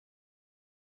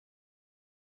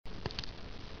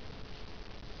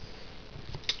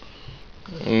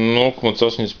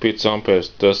0,85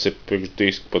 amperes, tas ir priekš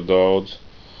disku pa daudz.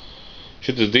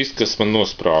 Šitas disks, kas man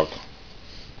nosprāga.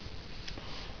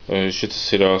 Šitas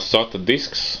ir SATA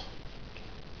disks.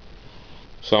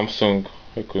 Samsung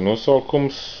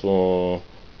nosaukums,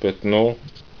 bet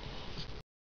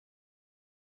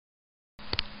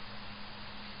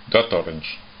datoriņš.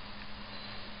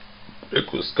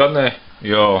 Skanē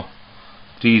jau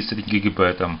 3 GB.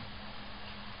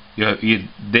 Ja ir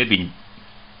 10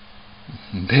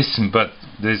 bet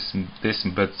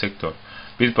sektori.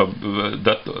 Vispār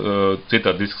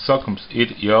citā diska sākums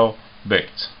ir jau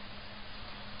beigts.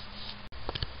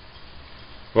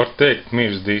 Var teikt,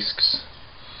 mirs disks.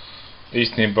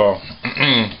 Īstenībā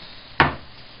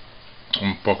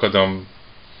pa kādām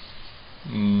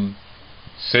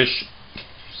 6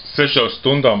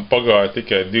 stundām pagāja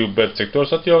tikai 2 bet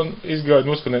sektors izgāja,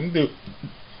 noskanēja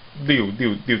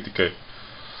 2 tikai.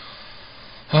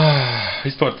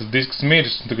 Vispār tas disks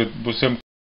mirs, tagad būs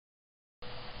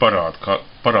parāda,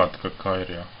 kā ir,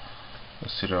 jā.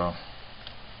 Tas ir,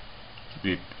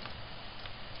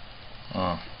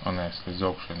 nē, es līdz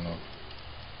augšai no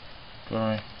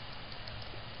gāju.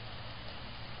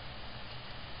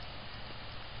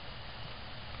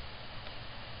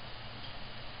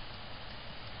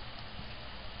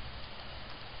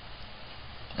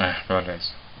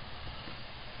 Vēlreiz.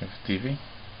 F2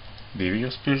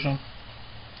 jāspiežam.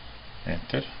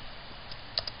 Enter.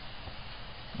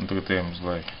 Un tagad ejam uz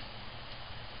leju.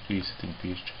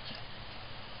 3,754.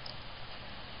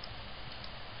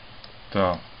 Tā,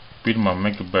 1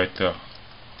 megabaitā,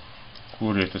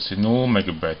 kur ir tas ir 0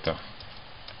 megabaitā,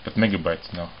 pat megabaits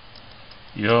nav,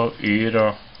 jau ir,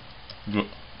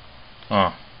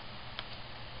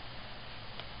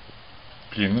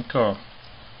 kā,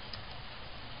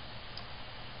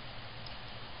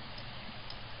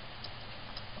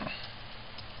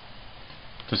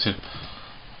 tas ir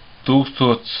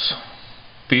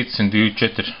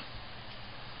 1524.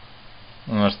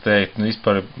 Un var teikt,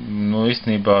 vispār,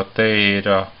 īstenībā te ir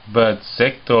bēdas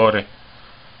sektori,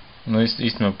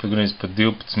 īstenībā pat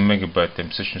 12 megabaitiem,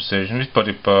 660. Vispār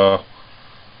ir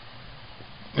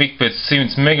ik pēc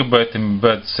 100 megabaitiem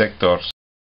bēdas sektors.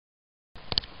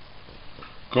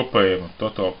 Kopējam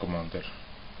total komandu ir.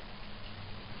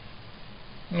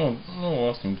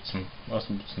 18,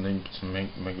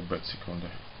 19 megabaiti sekundē.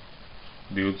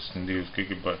 22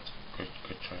 gigabaiti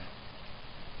kačāja.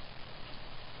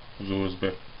 Uz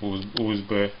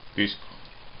USB disku.